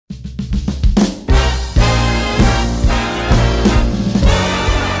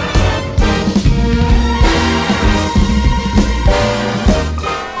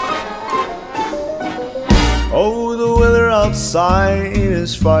outside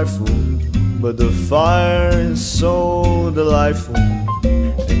is frightful, but the fire is so delightful.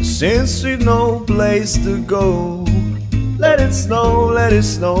 And since we've no place to go, let it snow, let it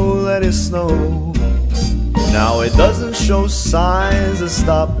snow, let it snow. Now it doesn't show signs of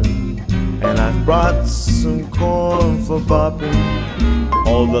stopping, and I've brought some corn for popping.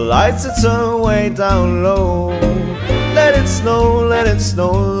 All the lights are turned way down low. Let it snow, let it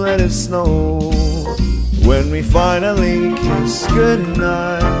snow, let it snow. When we finally kiss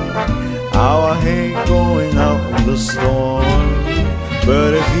goodnight, how I hate going out in the storm.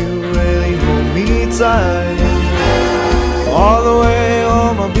 But if you really hold me tight, all the way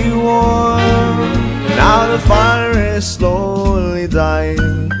home I'll be warm. Now the fire is slowly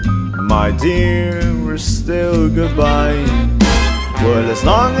dying, my dear, we're still goodbye. But as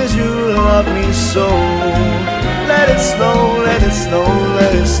long as you love me so, let it snow, let it snow,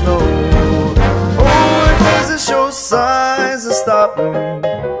 let it snow. Oh, it doesn't show signs of stopping,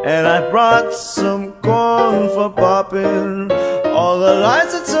 and I brought some corn for popping. All the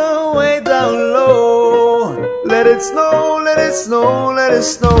lights are turned way down low. Let it snow, let it snow, let it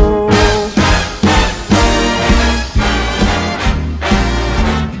snow.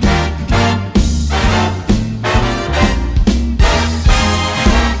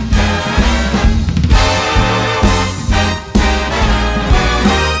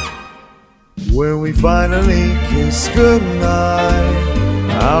 When we finally kiss goodnight,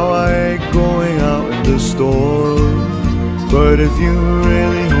 how I hate going out in the storm. But if you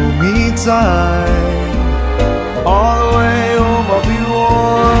really hold me tight, all the way home I'll be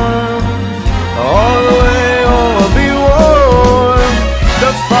warm. All the way home I'll be warm.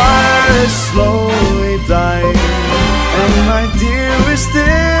 The fire is slowly dying, and my dear, we're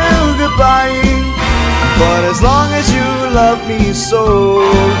still goodbying. But as long as you love me so,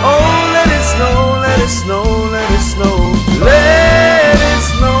 oh, let it snow, let it snow, let it snow. Let it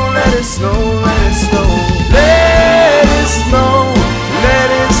snow, let it snow, let it snow.